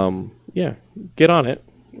yeah, get on it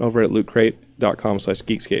over at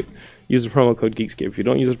lootcrate.com/Geekscape. Use the promo code Geekscape. If you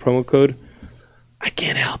don't use the promo code, I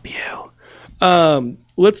can't help you.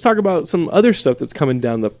 Let's talk about some other stuff that's coming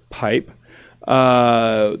down the pipe.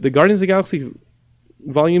 The Guardians of the Galaxy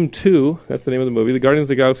Volume 2, that's the name of the movie. The Guardians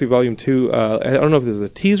of the Galaxy Volume 2, I don't know if this is a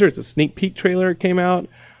teaser, it's a sneak peek trailer. It came out.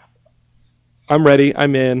 I'm ready.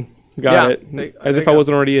 I'm in. Got it. As if I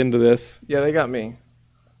wasn't already into this. Yeah, they got me.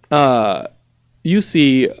 You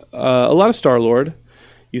see a lot of Star-Lord.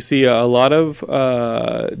 You see a lot of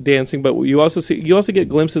dancing, but you also get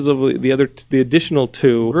glimpses of the additional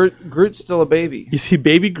two. Groot's still a baby. You see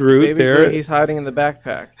Baby Groot there. Groot, he's hiding in the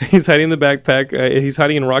backpack. He's hiding in the backpack. He's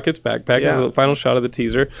hiding in Rocket's backpack. Yeah. This is the final shot of the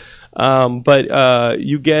teaser. But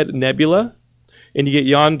you get Nebula, and you get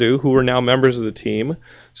Yondu, who are now members of the team.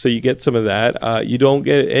 So you get some of that. You don't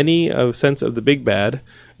get any sense of the big bad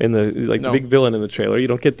in the big villain in the trailer. You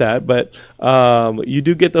don't get that, but you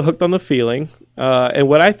do get the hooked on the feeling. And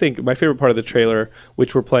what I think my favorite part of the trailer,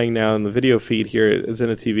 which we're playing now in the video feed here at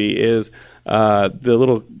Zena TV, is the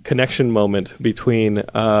little connection moment between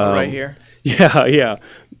right here. Yeah.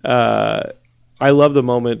 I love the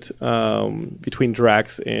moment between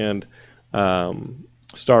Drax and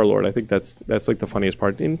Star-Lord. I think that's like the funniest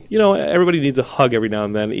part. And everybody needs a hug every now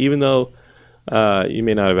and then, even though you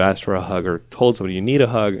may not have asked for a hug or told somebody you need a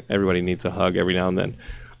hug. Everybody needs a hug every now and then.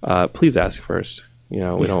 Please ask first. We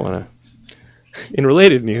don't want to. In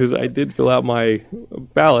related news, I did fill out my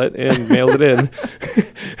ballot and mailed it in.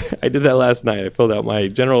 I did that last night. I filled out my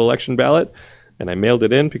general election ballot, and I mailed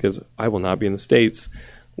it in because I will not be in the States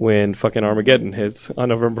when fucking Armageddon hits on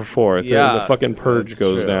November 4th. Yeah, and the fucking purge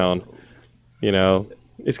goes down.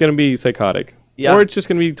 It's going to be psychotic. Yeah. Or it's just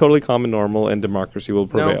going to be totally calm and normal, and democracy will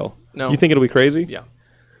prevail. No. You think it'll be crazy? Yeah.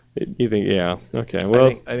 You think, yeah. Okay, well.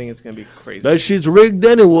 I think it's going to be crazy. That shit's rigged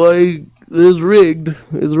anyway. It's rigged.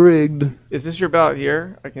 Is this your ballot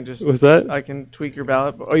here? I can just... What's that? I can tweak your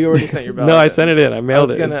ballot. Oh, you already sent your ballot. No, I sent it in. I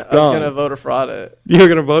was gonna voter fraud it. You're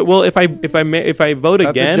going to vote? Well, if I vote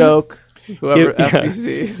again... That's a joke. Whoever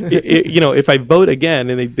FBC. If I vote again,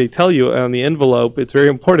 and they tell you on the envelope, it's very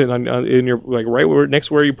important in your like right where next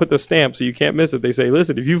where you put the stamp, so you can't miss it. They say,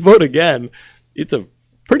 listen, if you vote again, it's a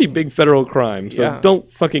pretty big federal crime, so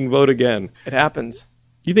don't fucking vote again. It happens.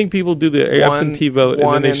 You think people do the absentee vote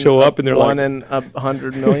and then they show up and they're like 1 in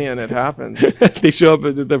 100 million? It happens. They show up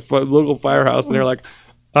at the local firehouse and they're like,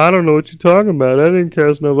 I don't know what you're talking about. I didn't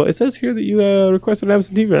cast no vote. It says here that you requested an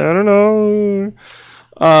absentee vote. I don't know.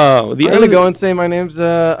 I'm gonna go and say my name's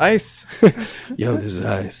Ice. Yo, this is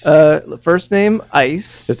Ice. First name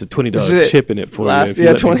Ice. That's a $20 chip in it for you. If you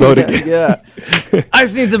yeah, let 20. Me vote again. Yeah.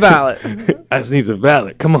 Ice needs a ballot. Ice needs a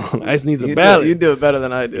ballot. Come on, Ice needs a ballot. You do it better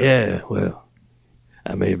than I do. Yeah, well,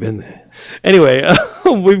 I may have been there. Anyway,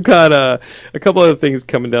 we've got a couple other things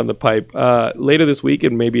coming down the pipe later this week,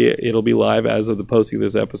 and maybe it'll be live as of the posting of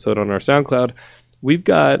this episode on our SoundCloud. We've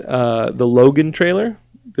got the Logan trailer.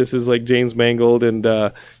 This is like James Mangold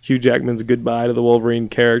and Hugh Jackman's goodbye to the Wolverine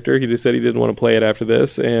character. He just said he didn't want to play it after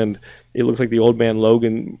this, and it looks like the old man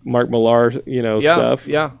Logan, Mark Millar, stuff.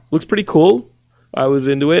 Yeah. Looks pretty cool. I was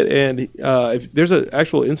into it, and if there's an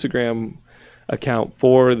actual Instagram account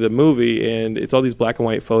for the movie, and it's all these black and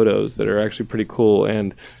white photos that are actually pretty cool.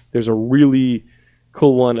 And there's a really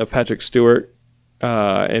cool one of Patrick Stewart,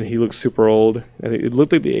 and he looks super old. I think it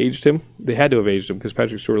looked like they aged him. They had to have aged him because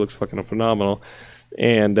Patrick Stewart looks fucking phenomenal.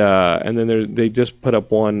 And then they just put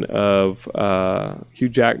up one of Hugh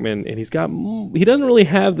Jackman, and he doesn't really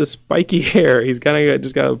have the spiky hair. He's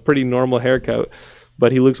just got a pretty normal haircut,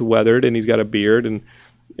 but he looks weathered, and he's got a beard. And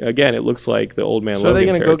again, it looks like the old man. So Logan are they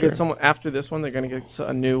going to go character. get someone after this one? They're going to get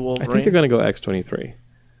a new Wolverine. I think they're going to go X-23.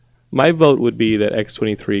 My vote would be that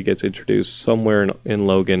X-23 gets introduced somewhere in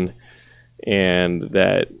Logan, and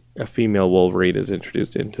that a female Wolverine is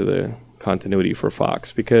introduced into the continuity for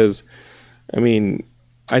Fox, because I mean,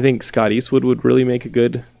 I think Scott Eastwood would really make a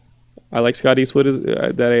good. I like Scott Eastwood,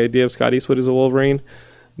 that idea of Scott Eastwood as a Wolverine,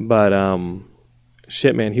 but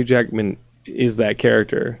shit, man, Hugh Jackman is that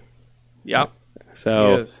character. Yeah.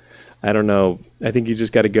 So I don't know. I think you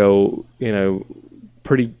just got to go,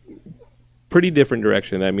 pretty different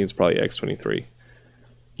direction. That means probably X-23.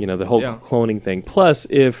 The whole cloning thing. Plus,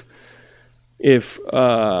 if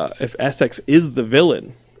Essex is the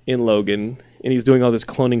villain in Logan, and he's doing all this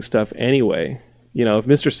cloning stuff anyway. If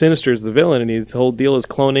Mr. Sinister is the villain and his whole deal is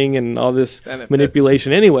cloning and all this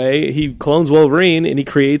manipulation anyway, he clones Wolverine and he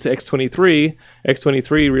creates X-23.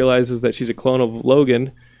 X-23 realizes that she's a clone of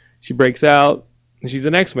Logan. She breaks out and she's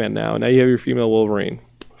an X-Men now. Now you have your female Wolverine.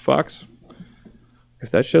 Fox,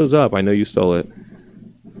 if that shows up, I know you stole it.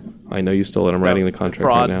 I'm writing the contract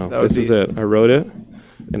right now. This is it. I wrote it.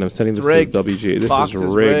 And I'm sending this to WG. This is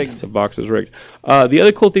rigged. The box is rigged. The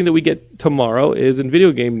other cool thing that we get tomorrow is in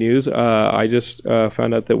video game news. I just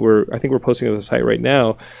found out that I think we're posting on the site right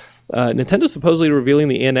now. Nintendo's supposedly revealing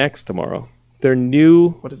the NX tomorrow. Their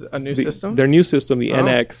new... What is it? A new system? Their new system, the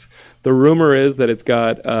NX. The rumor is that it's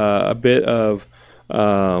got a bit of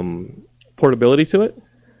portability to it.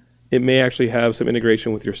 It may actually have some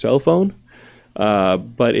integration with your cell phone.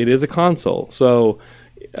 But it is a console. So...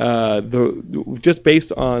 just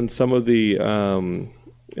based on some of the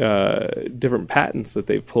different patents that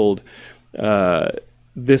they've pulled,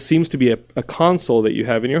 this seems to be a console that you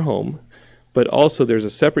have in your home, but also there's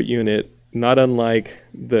a separate unit, not unlike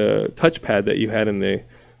the touchpad that you had in the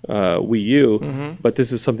Wii U, but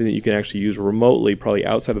this is something that you can actually use remotely, probably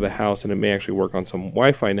outside of the house, and it may actually work on some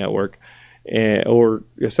Wi-Fi network or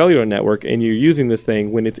a cellular network, and you're using this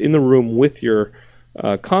thing when it's in the room with your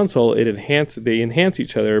console. They enhance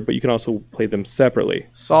each other, but you can also play them separately.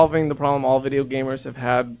 Solving the problem all video gamers have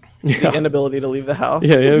had, the inability to leave the house.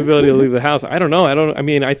 Yeah, the inability to leave the house. I don't know.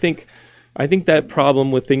 I think that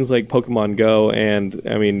problem with things like Pokemon Go, and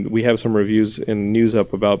I mean, we have some reviews and news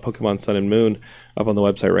up about Pokemon Sun and Moon up on the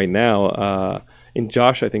website right now. And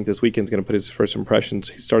Josh, I think this weekend's going to put his first impressions.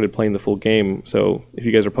 He started playing the full game, so if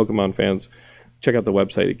you guys are Pokemon fans, check out the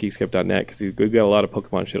website at geekscape.net because we've got a lot of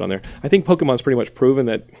Pokemon shit on there. I think Pokemon's pretty much proven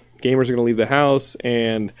that gamers are going to leave the house,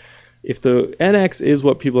 and if the NX is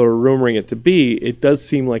what people are rumoring it to be, it does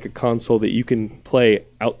seem like a console that you can play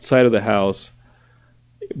outside of the house,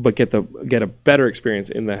 but get a better experience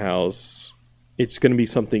in the house. It's going to be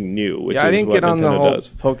something new, which is what Nintendo does. I didn't get on the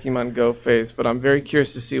whole Pokemon Go phase, but I'm very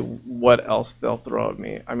curious to see what else they'll throw at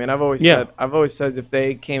me. I mean, I've always said if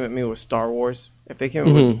they came at me with Star Wars, if they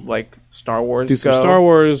came with like Star Wars, do some Star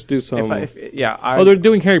Wars, do some. they're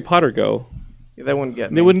doing Harry Potter Go. They wouldn't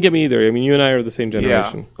get me. They wouldn't get me either. I mean, you and I are the same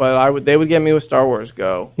generation. Yeah, but they would get me with Star Wars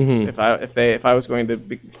Go. Mm-hmm. If I was going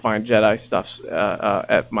to find Jedi stuff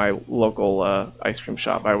at my local ice cream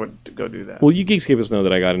shop, I would go do that. Well, you Geekscapists know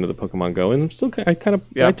that I got into the Pokemon Go, and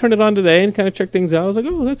I turned it on today and kind of checked things out. I was like,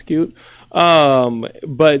 oh, that's cute.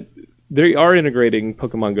 But they are integrating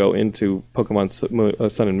Pokemon Go into Pokemon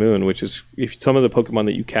Sun and Moon, which is if some of the Pokemon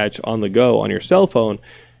that you catch on the go on your cell phone,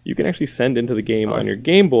 you can actually send into the game on your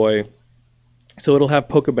Game Boy. So it'll have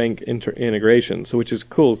Pokebank integration, which is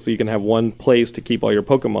cool. So you can have one place to keep all your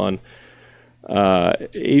Pokemon.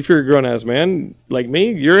 If you're a grown-ass man like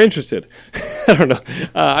me, you're interested. I don't know.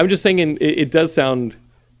 I'm just thinking it does sound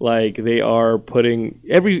like they are putting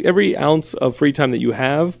every ounce of free time that you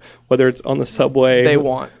have, whether it's on the subway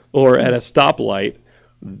or at a stoplight,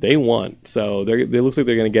 they want. So it looks like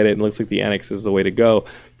they're going to get it, and it looks like the Annex is the way to go.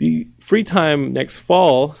 The free time next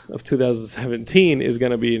fall of 2017 is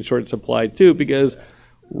going to be in short supply too, because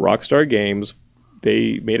Rockstar Games,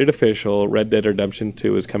 they made it official. Red Dead Redemption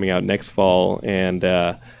 2 is coming out next fall, and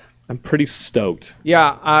I'm pretty stoked.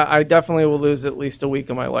 Yeah, I definitely will lose at least a week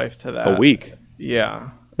of my life to that. A week? Yeah.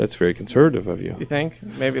 That's very conservative of you. You think?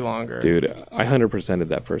 Maybe longer. Dude, I 100%ed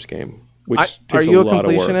that first game, which takes are you a lot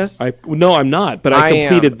completionist? of work. No, I'm not, but I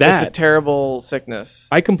completed that. It's a terrible sickness.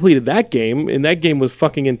 I completed that game, and that game was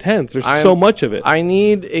fucking intense. There's so much of it. I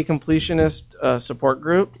need a completionist support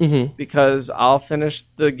group because I'll finish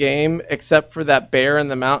the game except for that bear in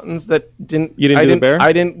the mountains that didn't... You didn't do the bear?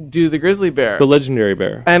 I didn't do the grizzly bear. The legendary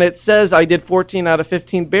bear. And it says I did 14 out of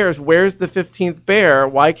 15 bears. Where's the 15th bear?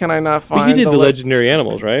 Why can I not find... But you did the legendary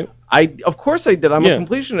animals, right? Of course I did. I'm a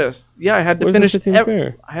completionist. Yeah, I had to finish.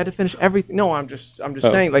 I had to finish everything. No, I'm just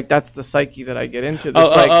saying, like, that's the psyche that I get into.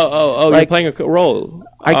 You're playing a role.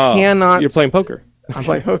 I cannot. You're playing poker. I'm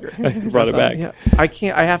playing poker. I brought it back. Yeah, I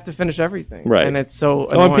can't. I have to finish everything. Right. And it's so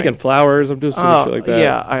annoying. I'm picking flowers. I'm doing some shit like that.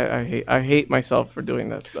 Yeah, I hate myself for doing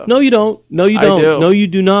that stuff. No, you don't. No, you don't. I do. No, you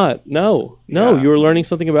do not. No. You were learning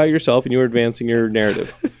something about yourself, and you were advancing your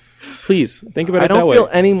narrative. Please think about it that way. I don't feel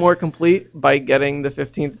any more complete by getting the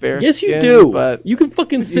 15th bear. Yes, you skin, do. But you can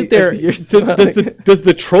fucking sit there. Does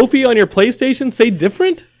the trophy on your PlayStation say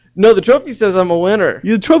different? No, the trophy says I'm a winner.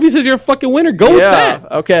 The trophy says you're a fucking winner. Go with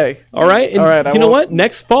that. Okay. All right. And all right. You know what?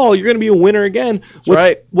 Next fall, you're going to be a winner again. That's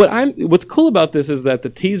right. What's cool about this is that the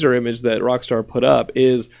teaser image that Rockstar put up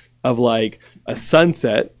is of like a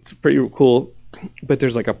sunset. It's pretty cool, but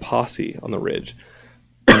there's like a posse on the ridge.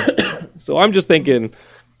 So I'm just thinking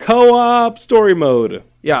co-op story mode.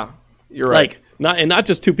 Yeah, you're right. Like not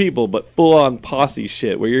just two people, but full on posse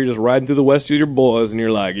shit where you're just riding through the West with your boys and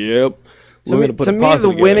you're like, yep. To me,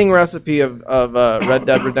 the winning recipe of Red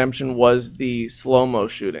Dead Redemption was the slow-mo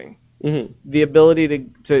shooting. Mm-hmm. The ability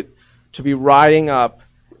to be riding up.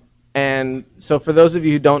 And so for those of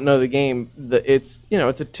you who don't know the game, it's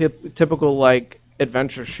a typical like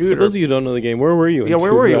adventure shooter. For those of you who don't know the game, where were you? Yeah,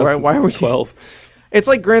 where were you? Why were you? 12. It's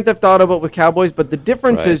like Grand Theft Auto, but with cowboys. But the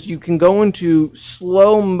difference is you can go into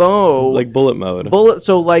slow-mo. Like bullet mode.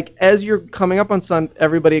 So like as you're coming up on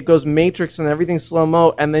everybody, it goes Matrix and everything's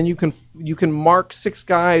slow-mo. And then you can mark 6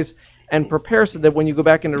 guys and prepare so that when you go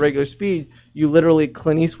back into regular speed, you literally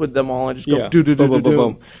Clint Eastwood them all and just go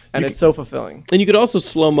do. And it's so fulfilling. And you could also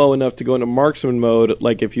slow-mo enough to go into marksman mode,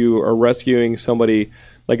 like if you are rescuing somebody.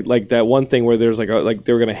 Like that one thing where there's like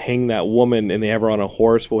they were gonna hang that woman and they have her on a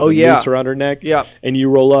horse with a noose around her neck. Yeah. And you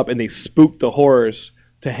roll up and they spook the horse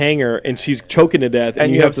to hang her and she's choking to death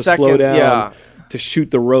and you have to slow down to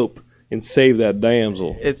shoot the rope and save that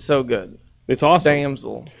damsel. It's so good. It's awesome.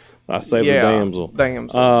 Damsel. I saved the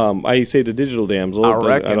damsel. I saved a digital damsel.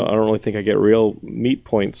 I don't really think I get real meat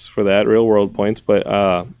points for that, real world points. But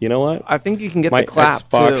you know what? I think you can get the clap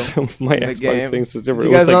Xbox, too. My Xbox game. Thinks it's different.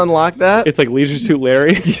 Did you guys unlock that? It's like Leisure Suit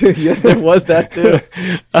Larry. Yeah, there was that too.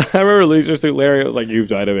 I remember Leisure Suit Larry. It was like, you've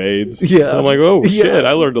died of AIDS. Yeah. And I'm like, oh shit!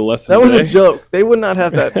 I learned a lesson. That was a joke. They would not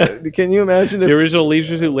have that. Can you imagine if the original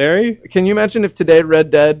Leisure Suit Larry? Can you imagine if today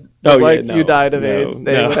Red Dead? You died of AIDS,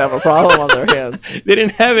 they would have a problem on their hands. They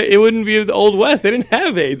didn't have it. It wouldn't be the Old West. They didn't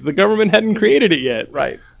have AIDS. The government hadn't created it yet.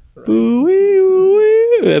 Right.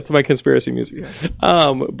 That's my conspiracy music.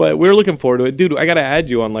 But we're looking forward to it. Dude, I got to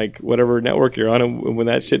add you on like whatever network you're on, and when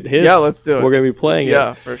that shit hits, let's do it. We're going to be playing it.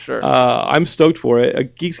 Yeah, for sure. I'm stoked for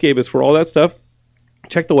it. Geekscape is for all that stuff.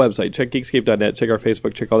 Check the website. Check geekscape.net. Check our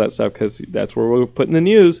Facebook. Check all that stuff because that's where we're putting the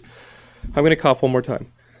news. I'm going to cough one more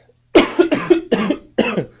time.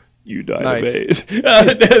 You died of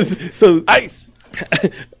AIDS. So ice.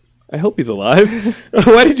 I hope he's alive.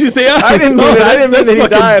 Why did you say ice? I didn't mean that he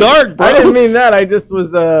died. Dark, bro. I didn't mean that. I just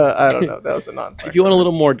was. I don't know. That was a nonsense. If you want a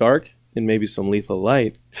little more dark and maybe some lethal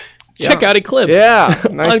light, check out Eclipse. Yeah,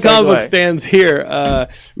 nice on comic book segue. stands here. I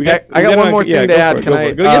got one more thing to add.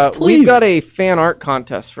 Yes, please. We've got a fan art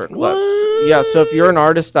contest for Eclipse. What? Yeah, so if you're an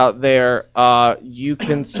artist out there, you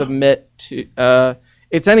can submit to.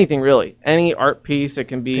 It's anything really, any art piece. It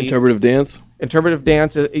can be Interpretive dance. Interpretive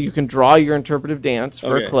dance. You can draw your interpretive dance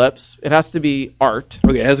for Eclipse. It has to be art.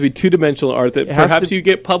 Okay, it has to be two-dimensional art that perhaps you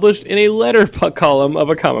get published in a letter column of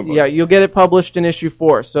a comic book. Yeah, you'll get it published in issue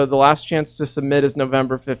 4. So the last chance to submit is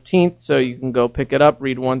November 15th. So you can go pick it up,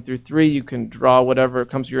 read 1 through 3. You can draw whatever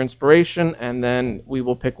comes to your inspiration, and then we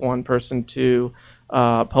will pick one person to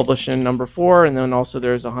publish in number 4. And then also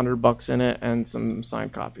there's $100 in it and some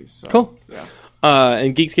signed copies. So, cool. Yeah.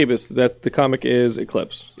 And Geekscape is that the comic is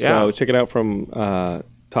Eclipse. Yeah. So check it out from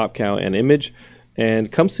Top Cow and Image,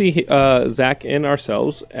 and come see Zack and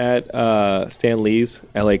ourselves at Stan Lee's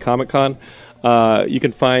LA Comic Con. You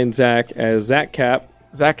can find Zack as Zack Cap.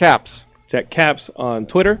 Zack Caps. Zack Caps on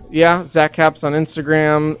Twitter. Yeah, Zack Caps on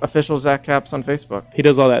Instagram. Official Zack Caps on Facebook. He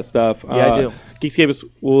does all that stuff. Yeah, I do. Geekscape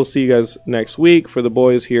we'll see you guys next week. For the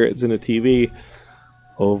boys here at Zinna TV,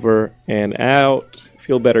 over and out.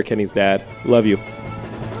 Feel better, Kenny's dad. Love you.